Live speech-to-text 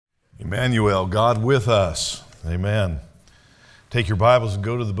Emmanuel, God with us. Amen. Take your Bibles and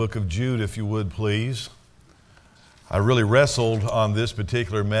go to the book of Jude, if you would, please. I really wrestled on this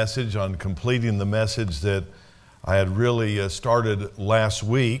particular message, on completing the message that I had really started last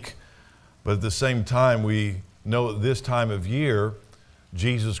week. But at the same time, we know at this time of year,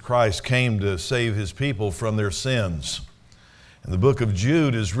 Jesus Christ came to save his people from their sins. And the book of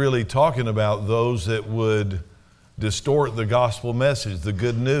Jude is really talking about those that would distort the gospel message, the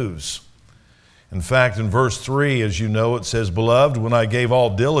good news. In fact, in verse 3, as you know, it says, "Beloved, when I gave all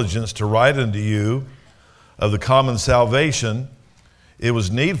diligence to write unto you of the common salvation, it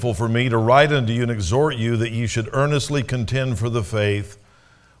was needful for me to write unto you and exhort you that you should earnestly contend for the faith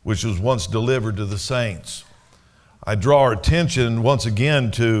which was once delivered to the saints." I draw our attention once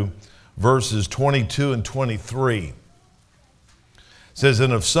again to verses 22 and 23. It says,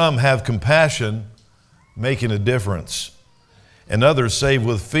 "And if some have compassion, making a difference, and others save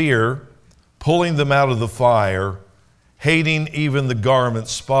with fear, pulling them out of the fire, hating even the garment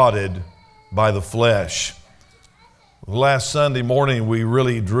spotted by the flesh." Last Sunday morning, we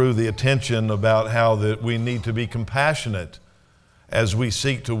really drew the attention about how that we need to be compassionate as we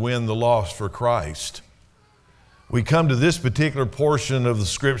seek to win the lost for Christ. We come to this particular portion of the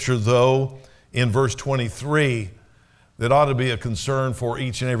scripture, though, in verse 23, that ought to be a concern for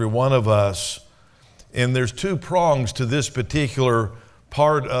each and every one of us. And there's two prongs to this particular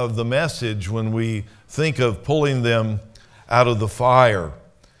part of the message when we think of pulling them out of the fire.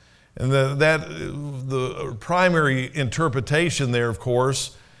 And the primary interpretation there, of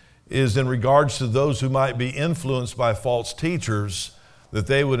course, is in regards to those who might be influenced by false teachers, that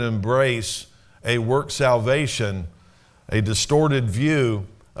they would embrace a work salvation, a distorted view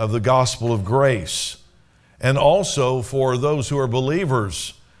of the gospel of grace. And also for those who are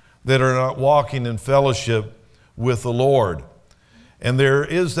believers that are not walking in fellowship with the Lord. And there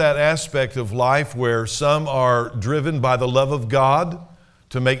is that aspect of life where some are driven by the love of God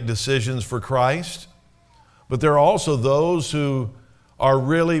to make decisions for Christ, but there are also those who are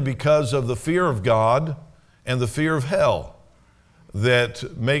really because of the fear of God and the fear of hell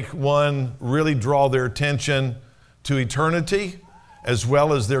that make one really draw their attention to eternity as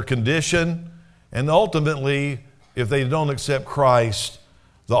well as their condition, and ultimately, if they don't accept Christ,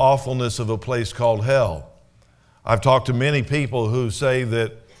 the awfulness of a place called hell. I've talked to many people who say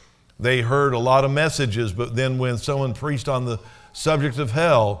that they heard a lot of messages, but then when someone preached on the subject of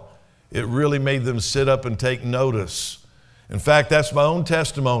hell, it really made them sit up and take notice. In fact, that's my own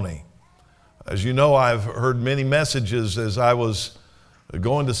testimony. As you know, I've heard many messages as I was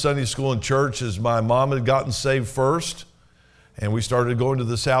going to Sunday school and church, as my mom had gotten saved first, and we started going to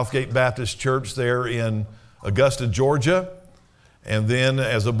the Southgate Baptist Church there in Augusta, Georgia. And then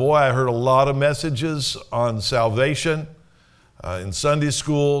as a boy, I heard a lot of messages on salvation in Sunday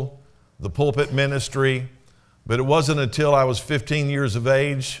school, the pulpit ministry. But it wasn't until I was 15 years of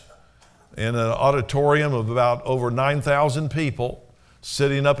age in an auditorium of about over 9,000 people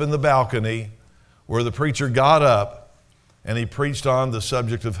sitting up in the balcony where the preacher got up and he preached on the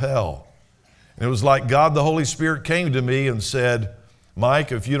subject of hell. And it was like God, the Holy Spirit, came to me and said,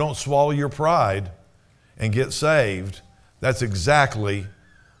 "Mike, if you don't swallow your pride and get saved, that's exactly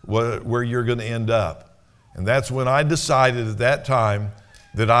where you're going to end up." And that's when I decided at that time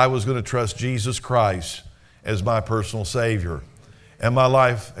that I was going to trust Jesus Christ as my personal Savior. And my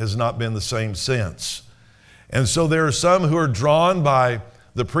life has not been the same since. And so there are some who are drawn by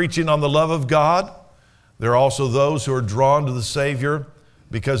the preaching on the love of God. There are also those who are drawn to the Savior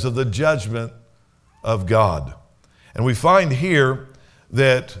because of the judgment of God. And we find here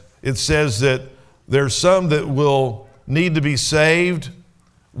that it says that there's some that will need to be saved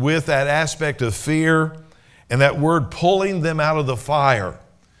with that aspect of fear and that word pulling them out of the fire.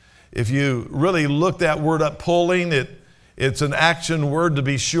 If you really look that word up, pulling, it's an action word to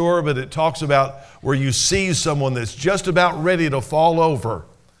be sure, but it talks about where you see someone that's just about ready to fall over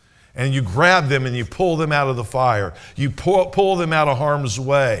and you grab them and you pull them out of the fire. You pull them out of harm's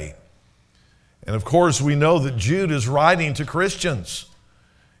way. And of course, we know that Jude is writing to Christians.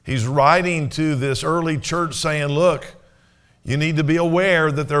 He's writing to this early church saying, look, you need to be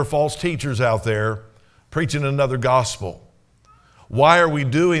aware that there are false teachers out there preaching another gospel. Why are we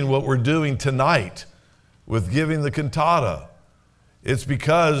doing what we're doing tonight with giving the cantata? It's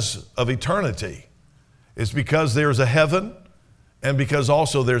because of eternity. It's because there's a heaven and because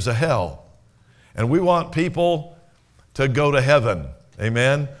also there's a hell. And we want people to go to heaven.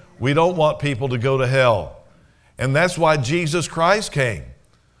 Amen? We don't want people to go to hell. And that's why Jesus Christ came.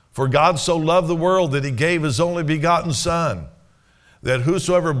 For God so loved the world that he gave his only begotten Son, that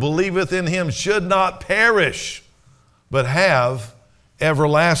whosoever believeth in him should not perish, but have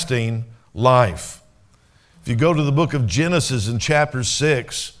everlasting life. If you go to the book of Genesis in chapter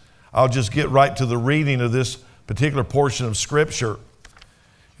 6, I'll just get right to the reading of this particular portion of Scripture.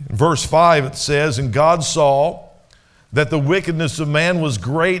 In verse 5 it says, "And God saw that the wickedness of man was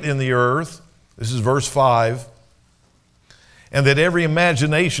great in the earth," this is verse 5, "and that every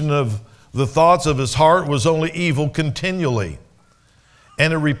imagination of the thoughts of his heart was only evil continually.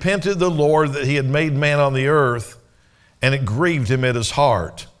 And it repented the Lord that he had made man on the earth, and it grieved him at his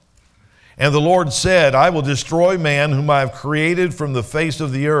heart. And the Lord said, I will destroy man whom I have created from the face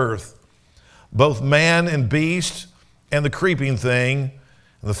of the earth, both man and beast, and the creeping thing,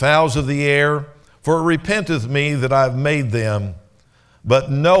 and the fowls of the air, for it repenteth me that I have made them.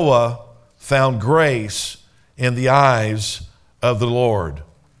 But Noah found grace in the eyes of the Lord."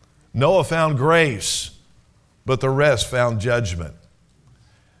 Noah found grace, but the rest found judgment.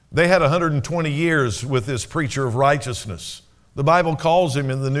 They had 120 years with this preacher of righteousness. The Bible calls him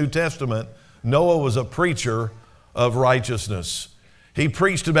in the New Testament, Noah was a preacher of righteousness. He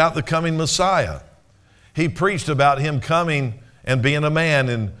preached about the coming Messiah. He preached about him coming and being a man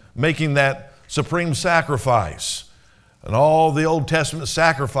and making that supreme sacrifice. And all the Old Testament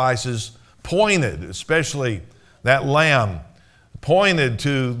sacrifices pointed, especially that lamb, pointed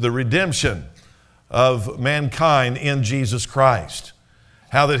to the redemption of mankind in Jesus Christ.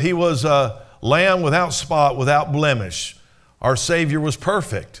 How that he was a lamb without spot, without blemish. Our Savior was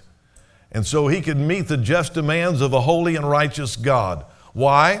perfect. And so he could meet the just demands of a holy and righteous God.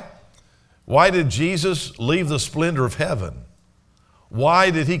 Why? Why did Jesus leave the splendor of heaven?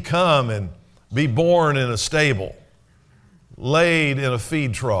 Why did he come and be born in a stable, laid in a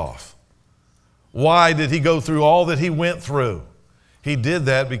feed trough? Why did he go through all that he went through? He did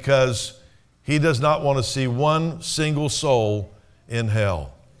that because he does not want to see one single soul in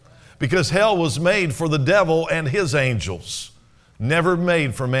hell. Because hell was made for the devil and his angels, never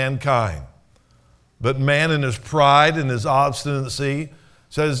made for mankind. But man in his pride and his obstinacy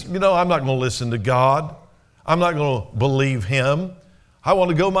says, I'm not going to listen to God. I'm not going to believe him. I want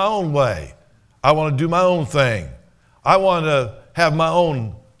to go my own way. I want to do my own thing. I want to have my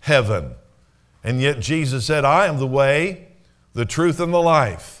own heaven. And yet Jesus said, I am the way, the truth, and the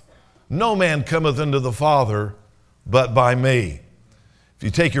life. No man cometh unto the Father but by me. If you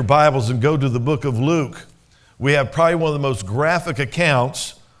take your Bibles and go to the book of Luke, we have probably one of the most graphic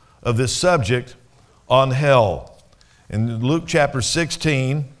accounts of this subject on hell. In Luke chapter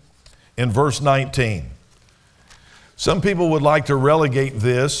 16, in verse 19. Some people would like to relegate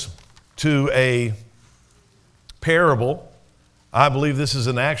this to a parable. I believe this is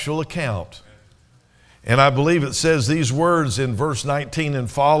an actual account. And I believe it says these words in verse 19 and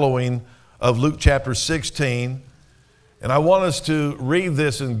following of Luke chapter 16. And I want us to read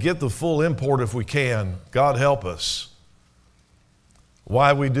this and get the full import if we can. God help us.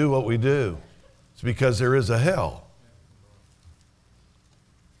 Why we do what we do. It's because there is a hell.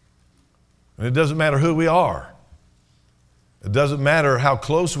 And it doesn't matter who we are. It doesn't matter how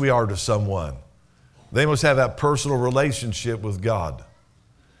close we are to someone. They must have that personal relationship with God.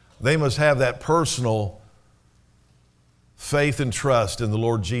 They must have that personal faith and trust in the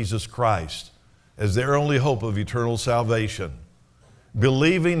Lord Jesus Christ as their only hope of eternal salvation.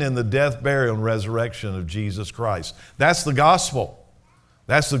 Believing in the death, burial, and resurrection of Jesus Christ. That's the gospel.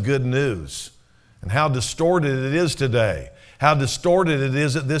 That's the good news. And how distorted it is today. How distorted it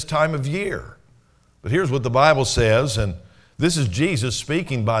is at this time of year. But here's what the Bible says, and this is Jesus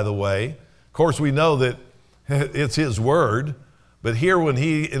speaking, by the way. Of course, we know that it's his word, but here when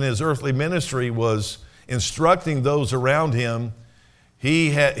he, in his earthly ministry, was instructing those around him,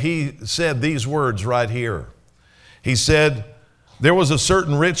 he said these words right here. He said, there was a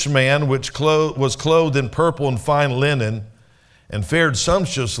certain rich man which was clothed in purple and fine linen and fared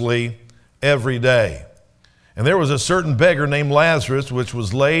sumptuously every day. And there was a certain beggar named Lazarus which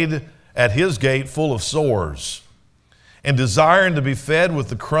was laid at his gate full of sores, and desiring to be fed with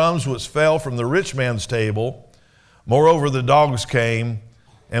the crumbs which fell from the rich man's table. Moreover, the dogs came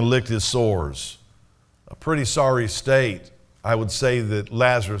and licked his sores. A pretty sorry state, I would say, that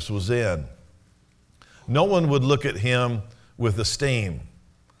Lazarus was in. No one would look at him with esteem.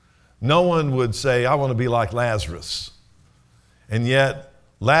 No one would say, I want to be like Lazarus. And yet,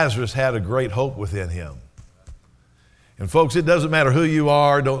 Lazarus had a great hope within him. And folks, it doesn't matter who you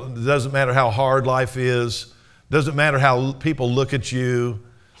are, it doesn't matter how hard life is, it doesn't matter how people look at you.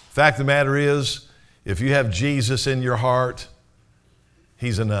 Fact of the matter is, if you have Jesus in your heart,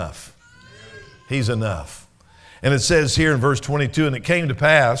 he's enough. He's enough. And it says here in verse 22, and it came to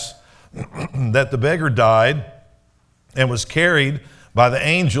pass that the beggar died and was carried by the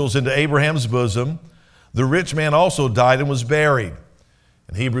angels into Abraham's bosom. The rich man also died and was buried.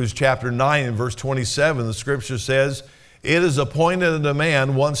 In Hebrews chapter 9 and verse 27, the scripture says, "It is appointed unto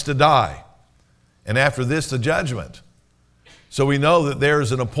man once to die, and after this the judgment." So we know that there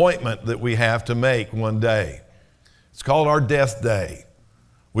is an appointment that we have to make one day. It's called our death day.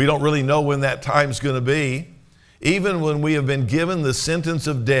 We don't really know when that time's going to be. Even when we have been given the sentence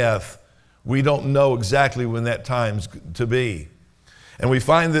of death, we don't know exactly when that time's to be. And we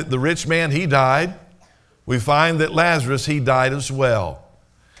find that the rich man, he died. We find that Lazarus, he died as well.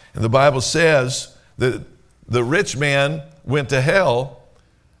 And the Bible says that the rich man went to hell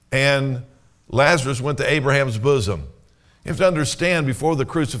and Lazarus went to Abraham's bosom. You have to understand, before the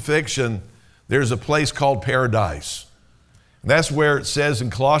crucifixion, there's a place called paradise. And that's where it says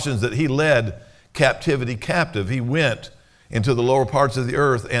in Colossians that he led captivity captive. He went into the lower parts of the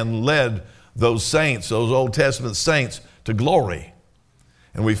earth and led those saints, those Old Testament saints, to glory.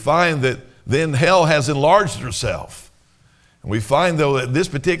 And we find that then hell has enlarged herself. And we find, though, at this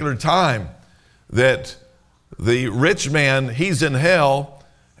particular time that the rich man, he's in hell,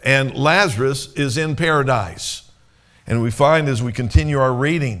 and Lazarus is in paradise. And we find as we continue our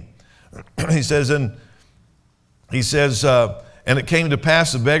reading, he says, and it came to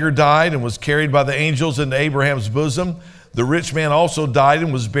pass the beggar died and was carried by the angels into Abraham's bosom. The rich man also died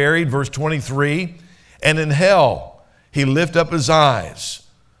and was buried, verse 23. And in hell he lifted up his eyes.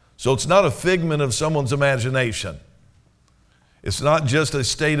 So it's not a figment of someone's imagination. It's not just a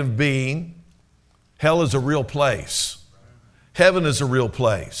state of being. Hell is a real place. Heaven is a real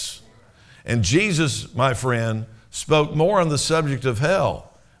place. And Jesus, my friend, spoke more on the subject of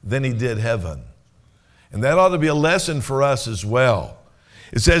hell than he did heaven. And that ought to be a lesson for us as well.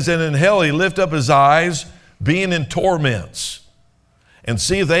 It says, and in hell he lifted up his eyes, being in torments, and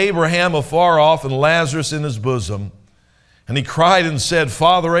seeth Abraham afar off and Lazarus in his bosom. And he cried and said,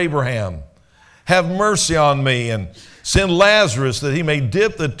 Father Abraham, have mercy on me, and send Lazarus that he may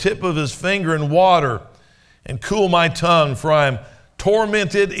dip the tip of his finger in water and cool my tongue, for I am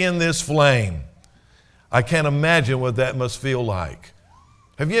tormented in this flame. I can't imagine what that must feel like.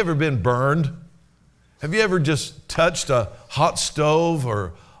 Have you ever been burned? Have you ever just touched a hot stove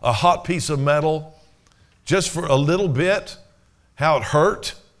or a hot piece of metal just for a little bit? How it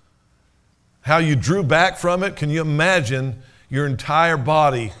hurt? How you drew back from it? Can you imagine your entire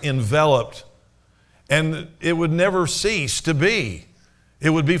body enveloped? And it would never cease to be.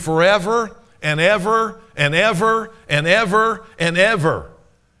 It would be forever and ever and ever and ever and ever.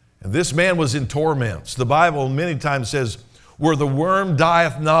 And this man was in torments. The Bible many times says, where the worm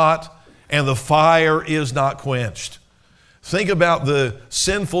dieth not and the fire is not quenched. Think about the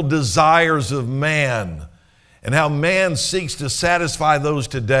sinful desires of man and how man seeks to satisfy those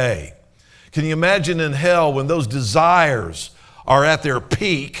today. Can you imagine in hell when those desires are at their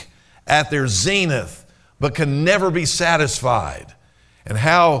peak, at their zenith, but can never be satisfied? And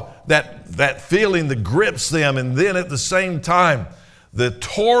how that feeling that grips them, and then at the same time, the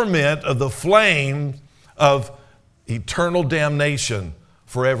torment of the flame of eternal damnation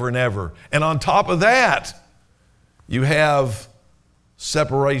forever and ever. And on top of that, you have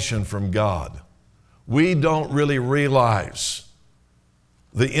separation from God. We don't really realize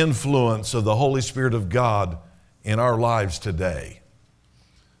the influence of the Holy Spirit of God in our lives today.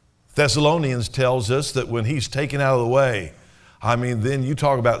 Thessalonians tells us that when he's taken out of the way, then you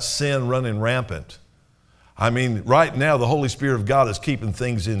talk about sin running rampant. Right now the Holy Spirit of God is keeping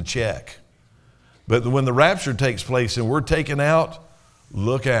things in check. But when the rapture takes place and we're taken out,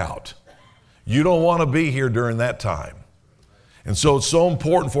 look out. You don't want to be here during that time. And so it's so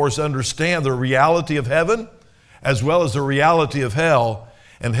important for us to understand the reality of heaven as well as the reality of hell.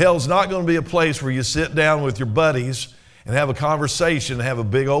 And hell's not going to be a place where you sit down with your buddies and have a conversation and have a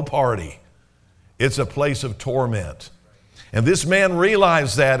big old party. It's a place of torment. And this man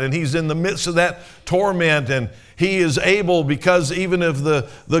realized that, and he's in the midst of that torment, and he is able, because even of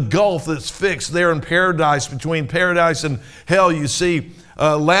the gulf that's fixed there in paradise, between paradise and hell, you see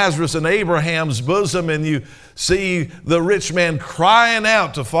Lazarus in Abraham's bosom, and you see the rich man crying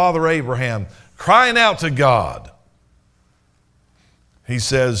out to Father Abraham, crying out to God. He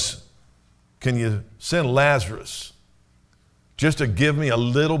says, can you send Lazarus just to give me a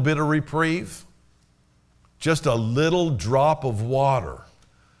little bit of reprieve? Just a little drop of water,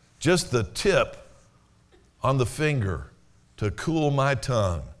 just the tip on the finger to cool my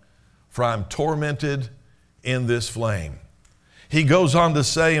tongue, for I'm tormented in this flame. He goes on to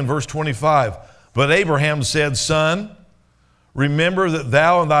say in verse 25, but Abraham said, Son, remember that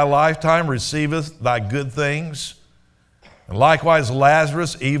thou in thy lifetime receivest thy good things, and likewise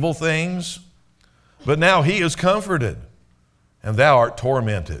Lazarus evil things. But now he is comforted, and thou art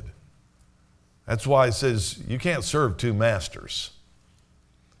tormented. That's why it says you can't serve two masters.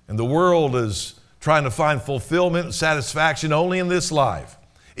 And the world is trying to find fulfillment and satisfaction only in this life.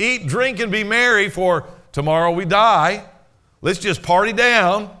 Eat, drink, and be merry, for tomorrow we die. Let's just party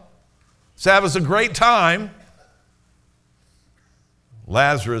down. Let's have us a great time.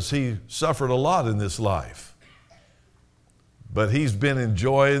 Lazarus, he suffered a lot in this life, but he's been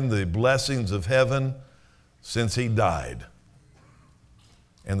enjoying the blessings of heaven since he died.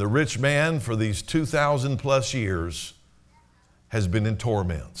 And the rich man, for these 2,000 plus years, has been in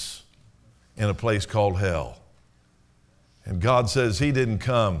torments in a place called hell. And God says he didn't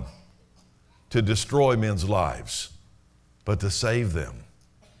come to destroy men's lives, but to save them.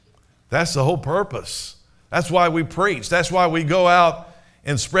 That's the whole purpose. That's why we preach. That's why we go out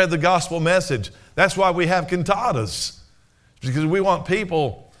and spread the gospel message. That's why we have cantatas, because we want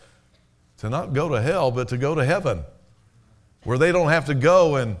people to not go to hell, but to go to heaven, where they don't have to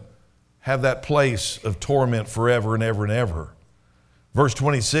go and have that place of torment forever and ever and ever. Verse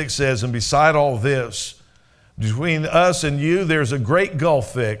 26 says, and beside all this, between us and you, there's a great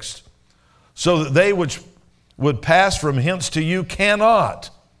gulf fixed, so that they which would pass from hence to you cannot,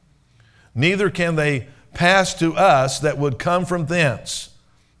 neither can they pass to us that would come from thence.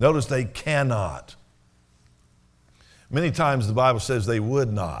 Notice they cannot. Many times the Bible says they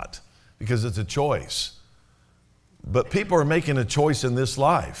would not, because it's a choice. But people are making a choice in this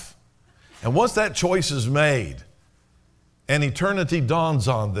life. And once that choice is made and eternity dawns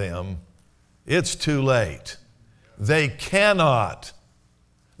on them, it's too late. They cannot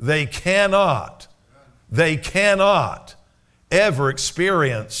ever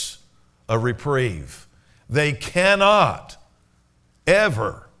experience a reprieve. They cannot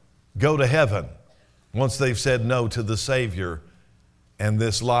ever go to heaven once they've said no to the Savior and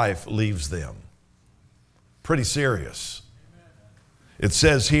this life leaves them. Pretty serious. It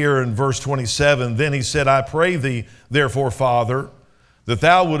says here in verse 27, then he said, I pray thee, therefore, Father, that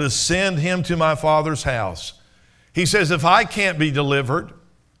thou wouldest send him to my father's house. He says, if I can't be delivered,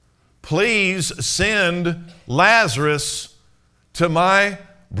 please send Lazarus to my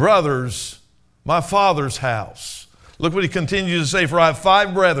father's house. Look what he continues to say, for I have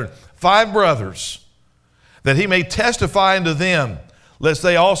five brothers, that he may testify unto them, lest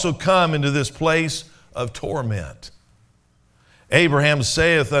they also come into this place of torment. Abraham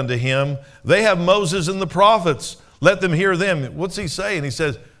saith unto him, they have Moses and the prophets, let them hear them. What's he saying? He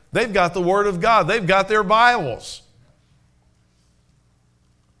says, they've got the Word of God. They've got their Bibles.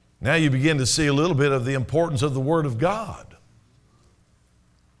 Now you begin to see a little bit of the importance of the Word of God.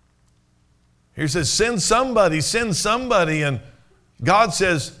 He says, send somebody. And God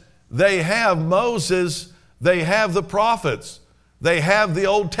says, they have Moses, they have the prophets, they have the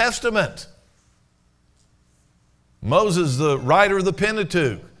Old Testament. Moses, the writer of the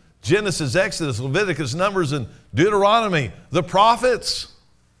Pentateuch, Genesis, Exodus, Leviticus, Numbers, and Deuteronomy, the prophets.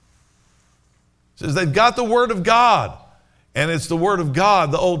 It says they've got the Word of God. And it's the Word of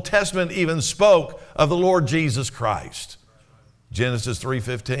God. The Old Testament even spoke of the Lord Jesus Christ. Genesis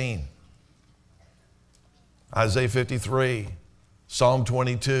 3:15. Isaiah 53, Psalm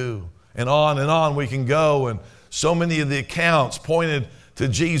 22, and on we can go. And so many of the accounts pointed to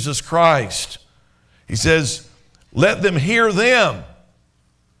Jesus Christ. He says, let them hear them.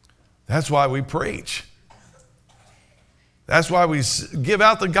 That's why we preach. That's why we give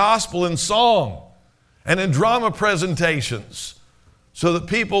out the gospel in song and in drama presentations, so that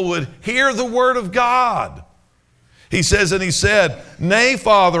people would hear the Word of God. He says, and he said, nay,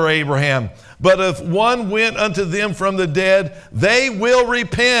 Father Abraham, but if one went unto them from the dead, they will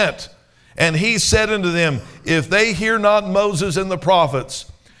repent. And he said unto them, if they hear not Moses and the prophets,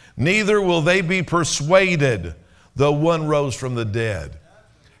 neither will they be persuaded, though one rose from the dead.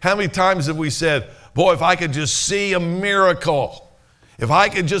 How many times have we said, boy, if I could just see a miracle, if I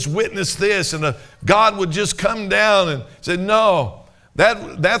could just witness this, and God would just come down and say, no,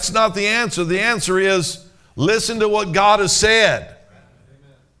 that's not the answer. The answer is, listen to what God has said.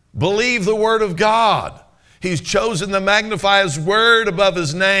 Believe the Word of God. He's chosen to magnify His Word above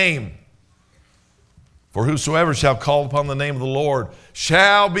His name. For whosoever shall call upon the name of the Lord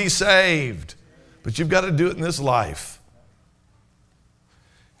shall be saved. But you've got to do it in this life.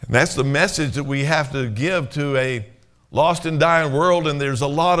 And that's the message that we have to give to a lost and dying world. And there's a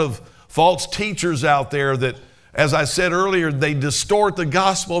lot of false teachers out there that, as I said earlier, they distort the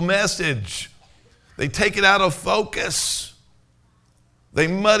gospel message. They take it out of focus. They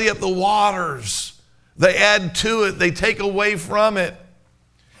muddy up the waters. They add to it. They take away from it.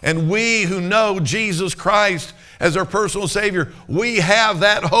 And we who know Jesus Christ as our personal Savior, we have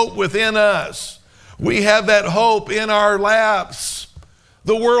that hope within us. We have that hope in our laps.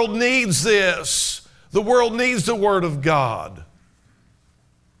 The world needs this. The world needs the Word of God.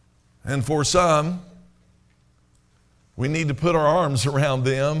 And for some, we need to put our arms around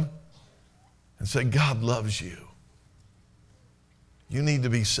them and say, God loves you. You need to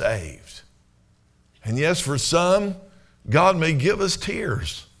be saved. And yes, for some, God may give us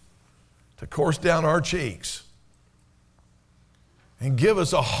tears to course down our cheeks and give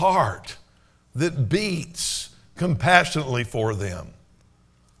us a heart that beats compassionately for them.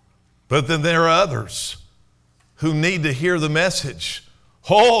 But then there are others who need to hear the message.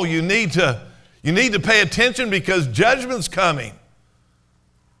 Oh, you need to pay attention because judgment's coming.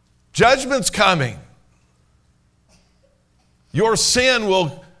 Judgment's coming. Your sin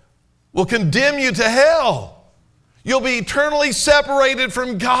will condemn you to hell. You'll be eternally separated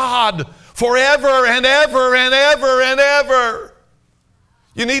from God forever and ever and ever and ever.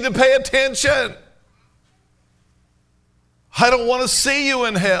 You need to pay attention. I don't want to see you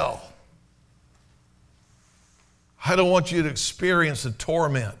in hell. I don't want you to experience the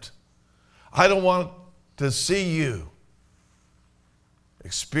torment. I don't want to see you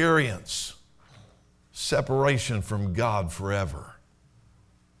experience separation from God forever.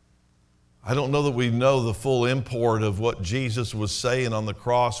 I don't know that we know the full import of what Jesus was saying on the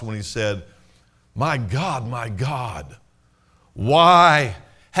cross when he said, my God, why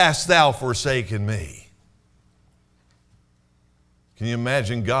hast thou forsaken me? Can you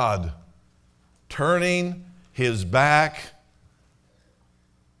imagine God turning his back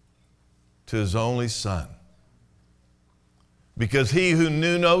to his only Son? Because he who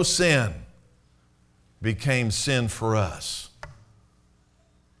knew no sin became sin for us.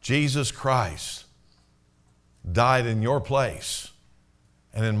 Jesus Christ died in your place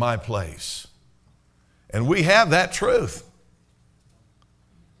and in my place. And we have that truth.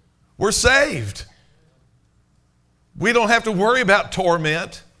 We're saved. We don't have to worry about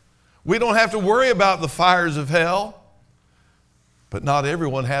torment. We don't have to worry about the fires of hell. But not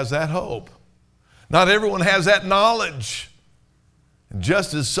everyone has that hope. Not everyone has that knowledge. And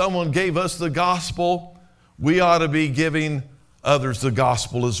just as someone gave us the gospel, we ought to be giving others the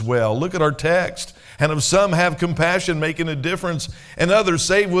gospel as well. Look at our text. And of some have compassion, making a difference, and others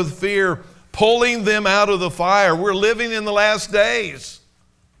saved with fear, pulling them out of the fire. We're living in the last days.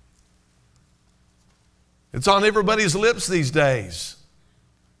 It's on everybody's lips these days.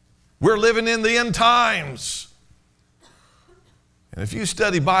 We're living in the end times. And if you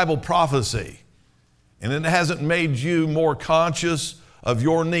study Bible prophecy and it hasn't made you more conscious of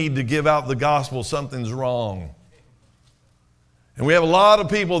your need to give out the gospel, something's wrong. And we have a lot of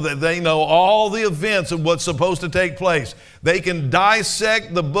people that they know all the events of what's supposed to take place. They can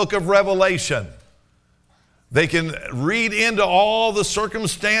dissect the book of Revelation. They can read into all the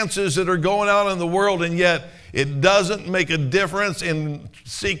circumstances that are going on in the world, and yet it doesn't make a difference in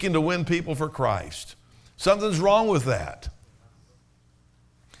seeking to win people for Christ. Something's wrong with that.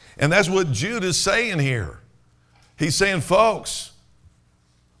 And that's what Jude is saying here. He's saying, folks,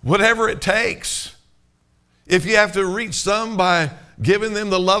 whatever it takes, if you have to reach some by giving them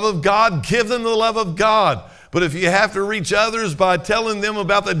the love of God, give them the love of God. But if you have to reach others by telling them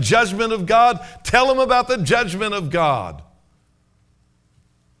about the judgment of God, tell them about the judgment of God.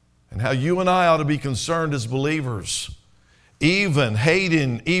 And how you and I ought to be concerned as believers, even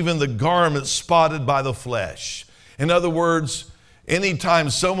hating even the garment spotted by the flesh. In other words, anytime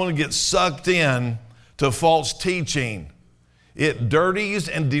someone gets sucked in to false teaching, it dirties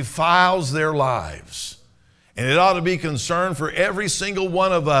and defiles their lives. And it ought to be concern for every single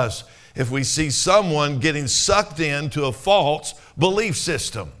one of us if we see someone getting sucked into a false belief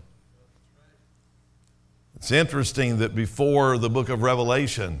system. It's interesting that before the book of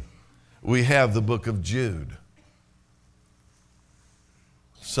Revelation, we have the book of Jude.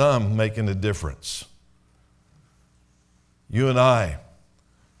 Some making a difference. You and I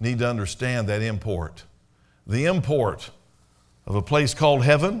need to understand that import. The import of a place called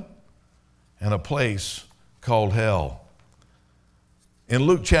heaven and a place called hell. In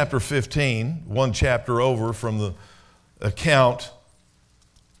Luke chapter 15, one chapter over from the account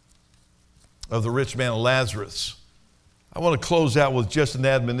of the rich man Lazarus, I want to close out with just an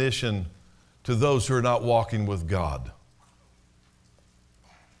admonition to those who are not walking with God.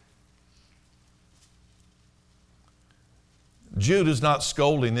 Jude is not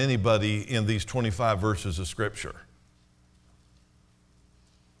scolding anybody in these 25 verses of Scripture.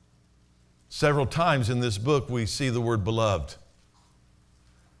 Several times in this book we see the word beloved.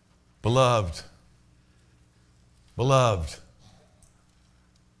 Beloved. Beloved.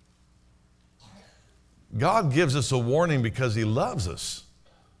 God gives us a warning because He loves us.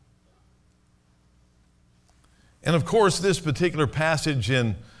 And of course, this particular passage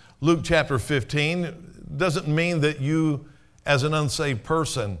in Luke chapter 15 doesn't mean that you, as an unsaved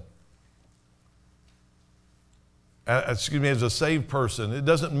person, as a saved person. It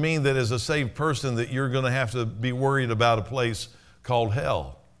doesn't mean that as a saved person that you're going to have to be worried about a place called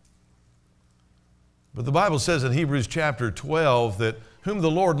hell. But the Bible says in Hebrews chapter 12 that whom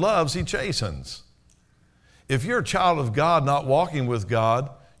the Lord loves, he chastens. If you're a child of God not walking with God,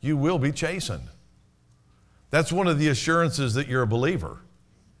 you will be chastened. That's one of the assurances that you're a believer,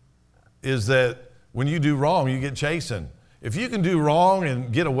 is that when you do wrong, you get chastened. If you can do wrong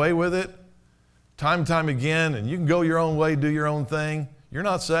and get away with it time and time again, and you can go your own way, do your own thing, you're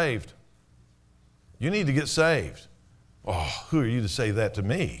not saved. You need to get saved. Oh, who are you to say that to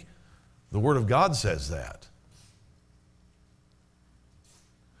me? The Word of God says that.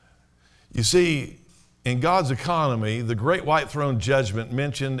 You see, in God's economy, the great white throne judgment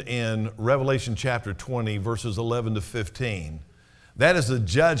mentioned in Revelation chapter 20, verses 11 to 15, that is the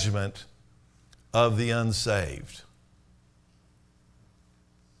judgment of the unsaved.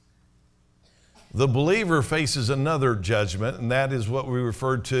 The believer faces another judgment, and that is what we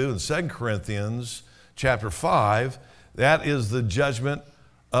referred to in 2 Corinthians chapter 5. That is the judgment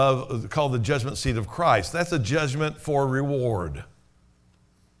called the judgment seat of Christ. That's a judgment for reward.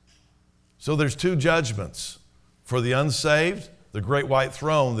 So there's two judgments. For the unsaved, the great white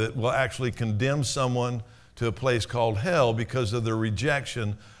throne that will actually condemn someone to a place called hell because of their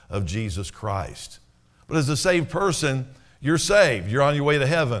rejection of Jesus Christ. But as a saved person, you're saved. You're on your way to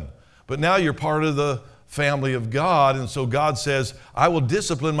heaven. But now you're part of the family of God, and so God says, I will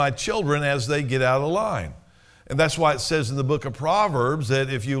discipline my children as they get out of line. And that's why it says in the book of Proverbs that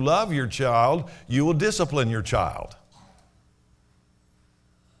if you love your child, you will discipline your child.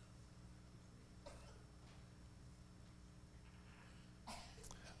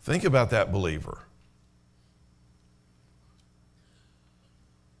 Think about that, believer.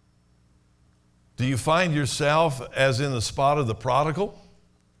 Do you find yourself as in the spot of the prodigal?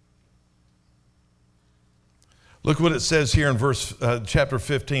 Look what it says here in chapter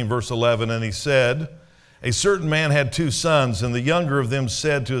 15, verse 11. And he said, a certain man had two sons, and the younger of them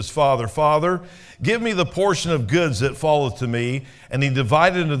said to his father, Father, give me the portion of goods that falleth to me. And he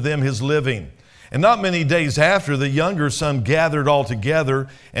divided unto them his living. And not many days after, the younger son gathered all together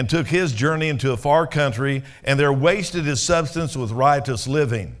and took his journey into a far country, and there wasted his substance with riotous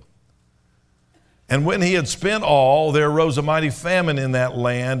living. And when he had spent all, there arose a mighty famine in that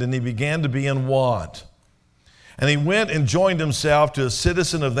land, and he began to be in want. And he went and joined himself to a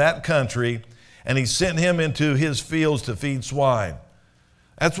citizen of that country, and he sent him into his fields to feed swine.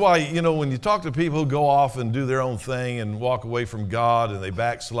 That's why, when you talk to people who go off and do their own thing and walk away from God and they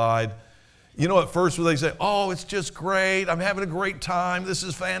backslide, at first when they say, oh, it's just great, I'm having a great time, this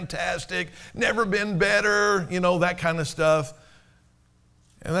is fantastic, never been better, that kind of stuff.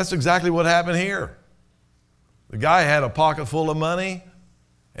 And that's exactly what happened here. The guy had a pocket full of money,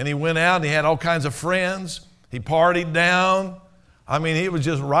 and he went out and he had all kinds of friends. He partied down. He was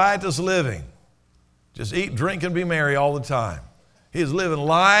just riotous living. Just eat, drink, and be merry all the time. He was living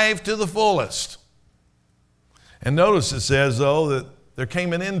life to the fullest. And notice it says, though, that there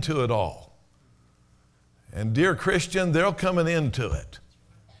came an end to it all. And dear Christian, they're coming into it.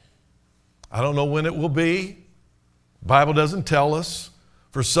 I don't know when it will be. The Bible doesn't tell us.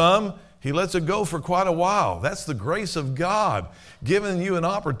 For some, he lets it go for quite a while. That's the grace of God, giving you an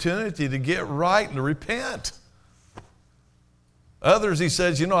opportunity to get right and to repent. Others, he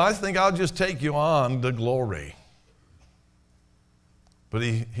says, I think I'll just take you on to glory. But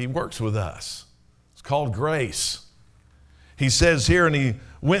he works with us. It's called grace. He says here, and he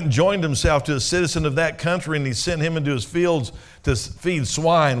went and joined himself to a citizen of that country, and he sent him into his fields to feed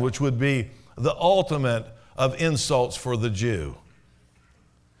swine, which would be the ultimate of insults for the Jew.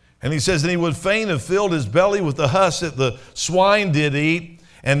 And he says, and he would fain have filled his belly with the husk that the swine did eat,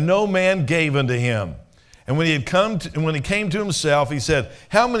 and no man gave unto him. And when he came to himself, he said,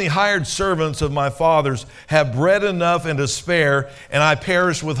 how many hired servants of my father's have bread enough and to spare, and I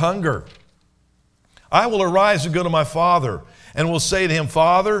perish with hunger? I will arise and go to my father, and will say to him,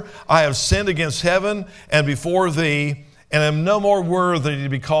 Father, I have sinned against heaven and before thee, and am no more worthy to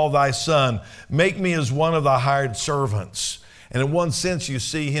be called thy son. Make me as one of thy hired servants. And in one sense, you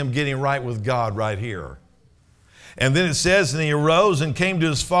see him getting right with God right here. And then it says, and he arose and came to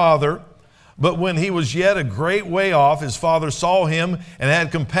his father. But when he was yet a great way off, his father saw him and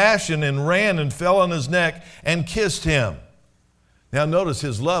had compassion and ran and fell on his neck and kissed him. Now notice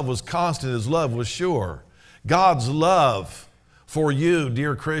his love was constant, his love was sure. God's love for you,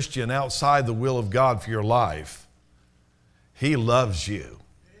 dear Christian, outside the will of God for your life. He loves you.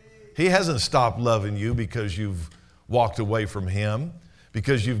 He hasn't stopped loving you because you've walked away from him,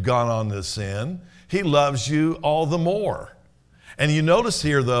 because you've gone on to sin. He loves you all the more. And you notice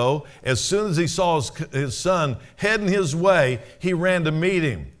here, though, as soon as he saw his son heading his way, he ran to meet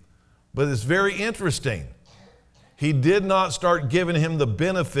him. But it's very interesting. He did not start giving him the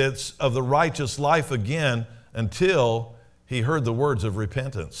benefits of the righteous life again until he heard the words of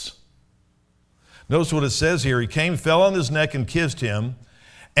repentance. Notice what it says here. He came, fell on his neck, and kissed him.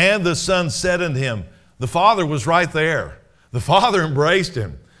 And the son said unto him, the father was right there. The father embraced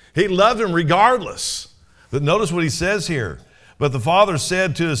him. He loved him regardless. But notice what he says here. But the father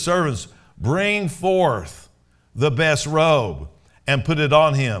said to his servants, bring forth the best robe and put it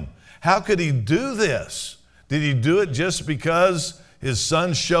on him. How could he do this? Did he do it just because his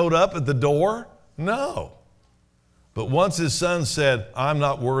son showed up at the door? No. But once his son said, I'm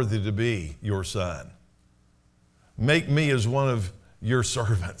not worthy to be your son. Make me as one of your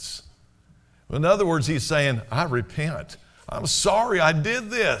servants. In other words, he's saying, I repent. I'm sorry I did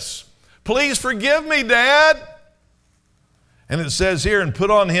this. Please forgive me, Dad. And it says here, and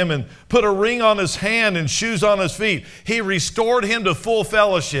put on him and put a ring on his hand and shoes on his feet. He restored him to full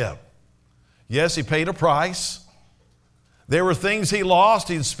fellowship. Yes, he paid a price. There were things he lost.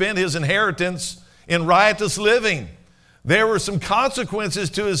 He'd spent his inheritance in riotous living. There were some consequences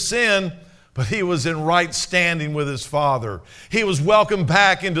to his sin, but he was in right standing with his father. He was welcomed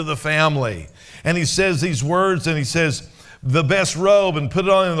back into the family. And he says these words, and he says, the best robe, and put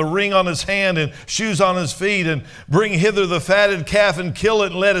it on him, the ring on his hand, and shoes on his feet, and bring hither the fatted calf, and kill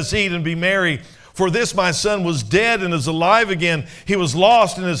it, and let us eat and be merry. For this my son was dead and is alive again. He was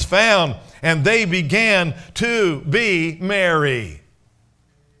lost and is found. And they began to be merry.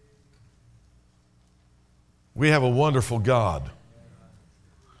 We have a wonderful God.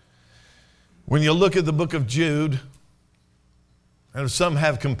 When you look at the book of Jude, and some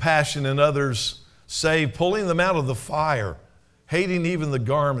have compassion and others save, pulling them out of the fire, hating even the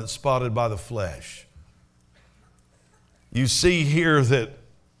garment spotted by the flesh. You see here that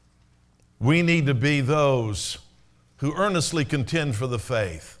we need to be those who earnestly contend for the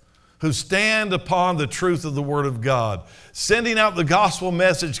faith, who stand upon the truth of the Word of God, sending out the gospel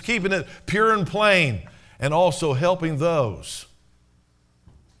message, keeping it pure and plain, and also helping those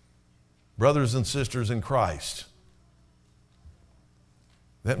brothers and sisters in Christ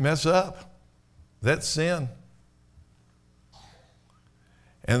that mess up, that sin,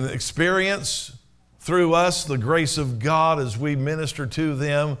 and experience through us the grace of God as we minister to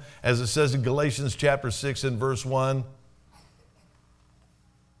them, as it says in Galatians chapter 6 and verse 1.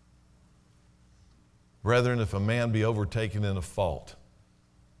 Brethren, if a man be overtaken in a fault,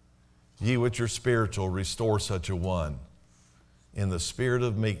 ye which are spiritual, restore such a one in the spirit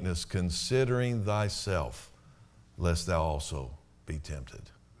of meekness, considering thyself, lest thou also be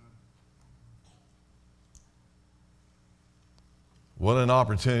tempted. What an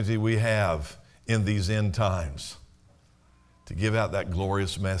opportunity we have in these end times to give out that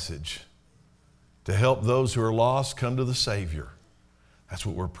glorious message, to help those who are lost come to the Savior. That's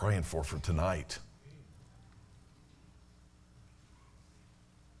what we're praying for tonight.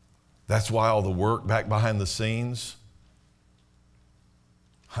 That's why all the work back behind the scenes.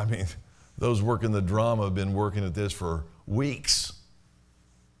 I mean, those working the drama have been working at this for weeks.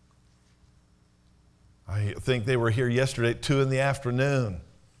 I think they were here yesterday at 2 in the afternoon.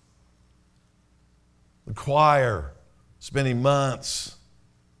 The choir spending months.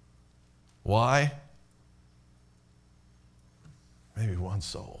 Why? Maybe one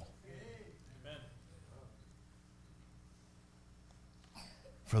soul. Amen.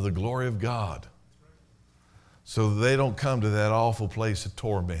 For the glory of God, so that they don't come to that awful place of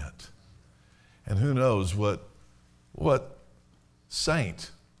torment. And who knows what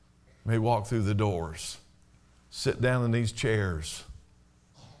saint may walk through the doors, sit down in these chairs,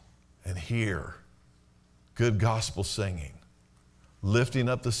 and hear good gospel singing, lifting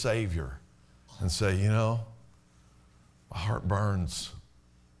up the Savior, and say, you know, my heart burns.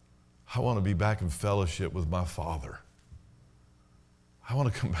 I want to be back in fellowship with my Father. I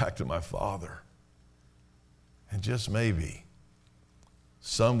want to come back to my Father. And just maybe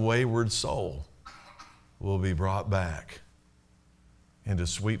some wayward soul will be brought back into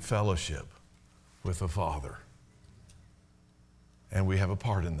sweet fellowship with the Father. And we have a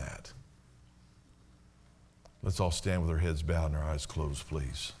part in that. Let's all stand with our heads bowed and our eyes closed,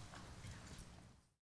 please.